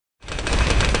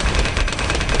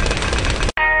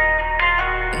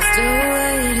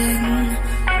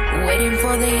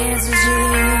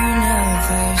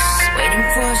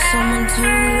someone to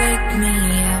wake me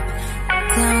up,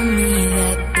 tell me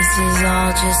that this is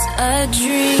all just a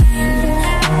dream.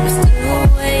 I'm still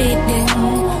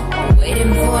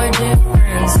waiting for a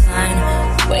different sign,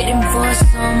 waiting for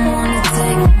someone to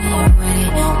take me away,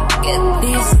 get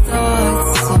these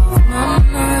thoughts off my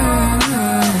mind.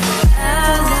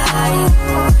 As I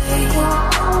wait,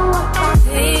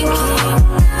 thinking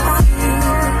of you,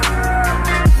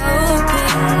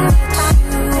 hoping that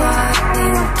you are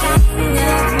thinking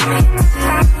of me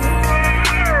too.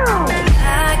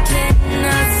 I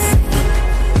cannot sleep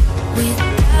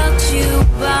without you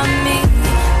by me,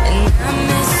 and I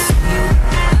miss you,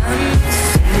 I miss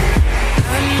you,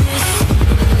 I miss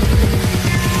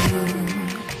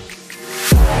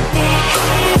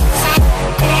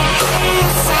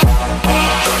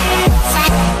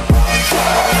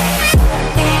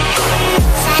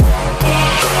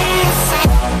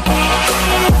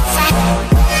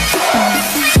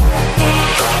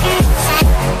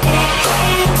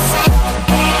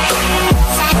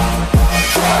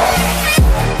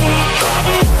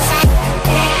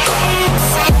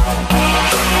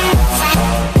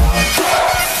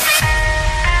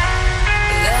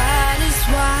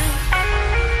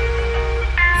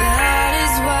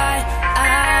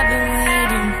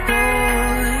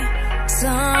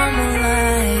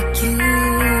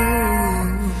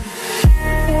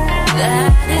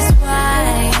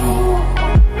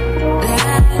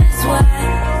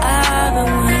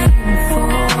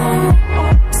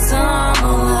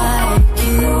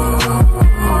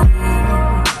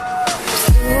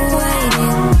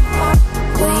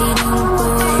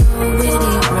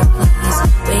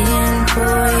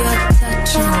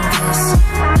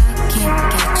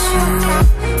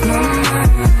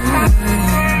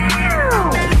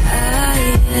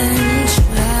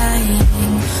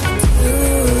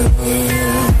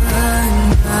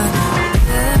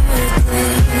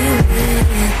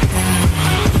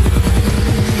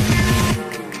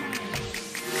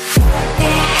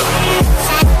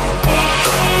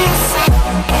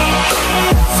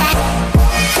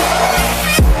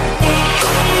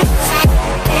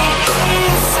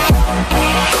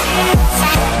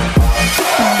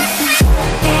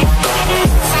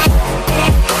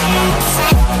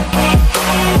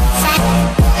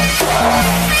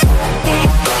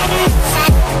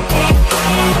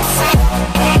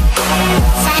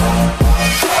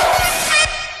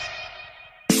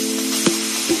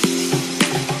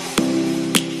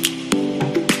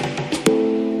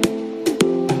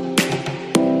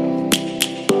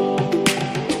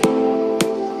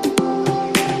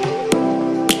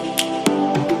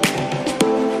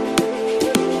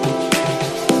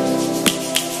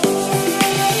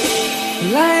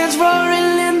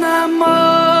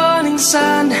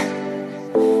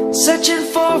searching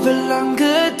for a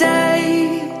longer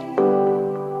day.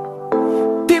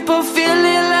 People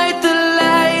feeling like the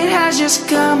light has just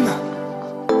come.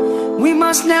 We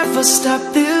must never stop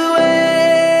the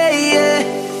way.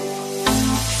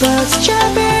 Birds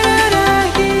chirping and I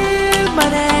hear my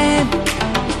name,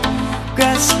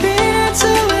 grasping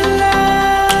into a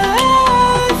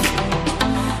life.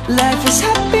 Life is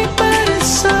happy but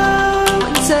it's so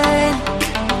insane.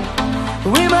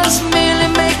 We must merely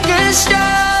make a start.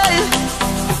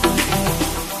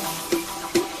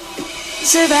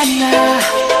 Savannah,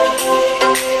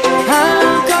 I'm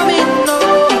coming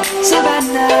home.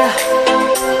 Savannah,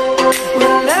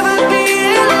 we'll never be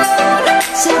alone.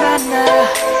 Savannah,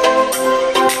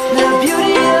 the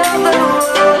beauty of the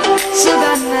world.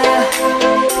 Savannah,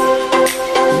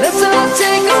 let's all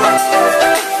take a walk.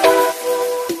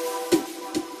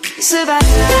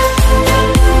 Savannah.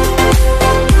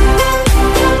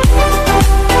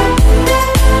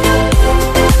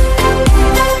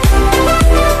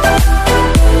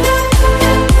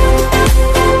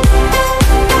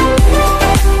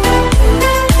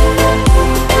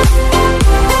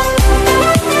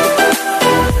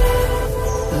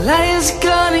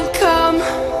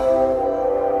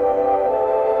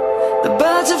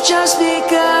 Just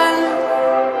begun.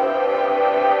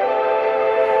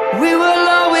 We will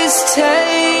always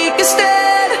take a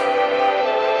stand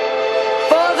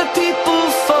for the people,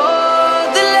 for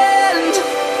the land.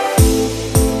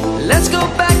 Let's go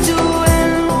back to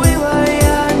when we were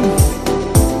young.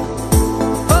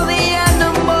 For the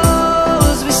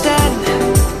animals we stand.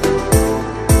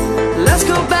 Let's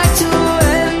go back to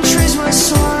when trees were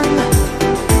swung,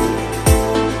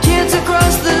 kids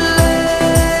across the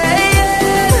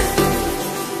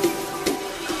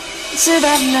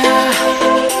Savannah,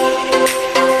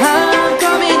 I'm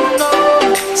coming home.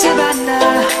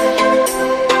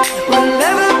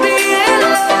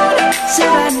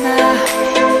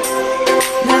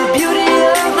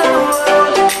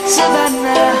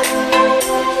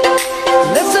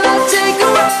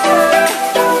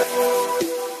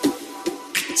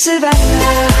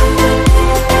 Savannah,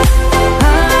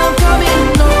 I'm coming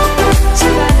home,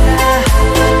 Savannah.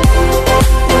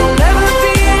 We'll never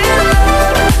be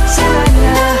alone,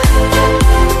 Savannah.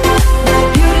 The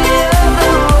beauty of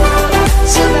the world,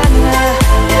 Savannah.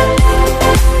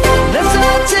 Let's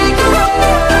all take a walk.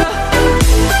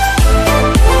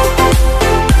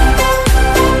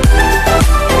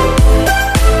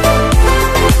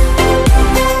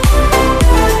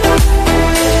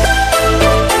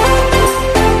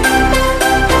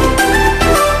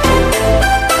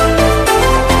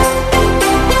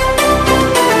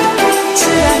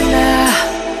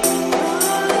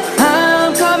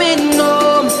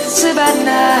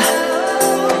 Savannah,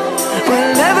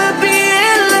 we'll never be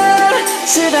alone,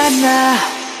 Savannah.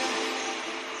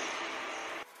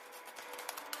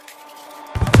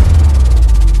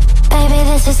 Baby,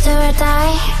 this is do or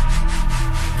die.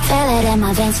 Feel it in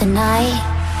my veins tonight.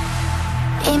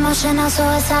 Emotional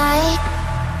suicide.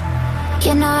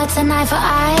 You know it's an eye for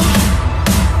eye.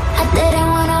 I didn't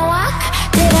wanna walk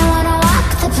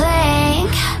the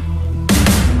plank.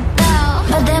 No,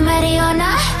 but the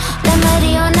Mariona,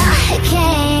 it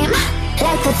came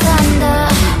like the thunder.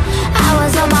 I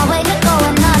was on my way to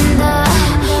going under.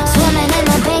 Swimming in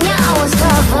the pain, yeah, I was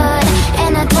covered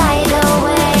in a tidal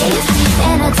wave,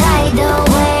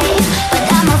 but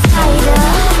I'm a fighter.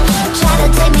 Try to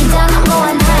take me down, I'm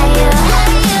going higher.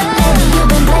 Baby, you've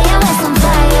been playing with some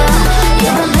fire.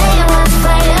 You've been playing with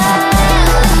fire.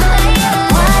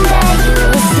 One day you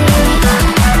will see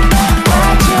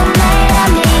what you made of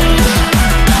me.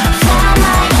 Found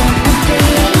my inner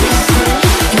peace.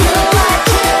 You are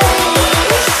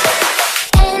peace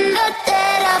in the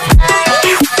dead of night.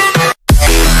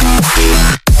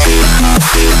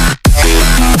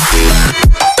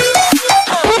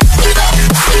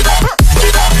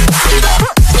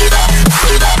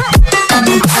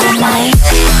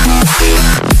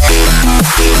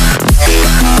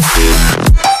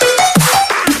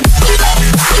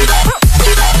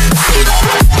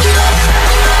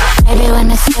 Maybe when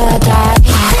it's still dark,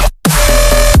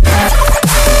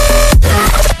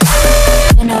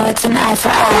 you know it's an eye for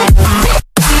eye.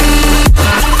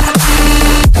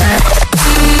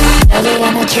 Every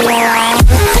energy alive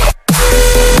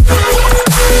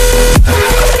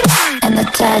in the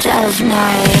dead of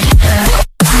night.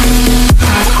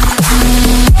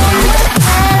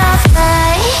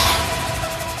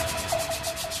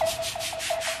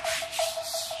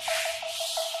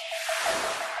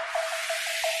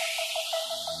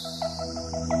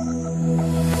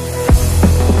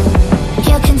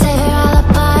 You can take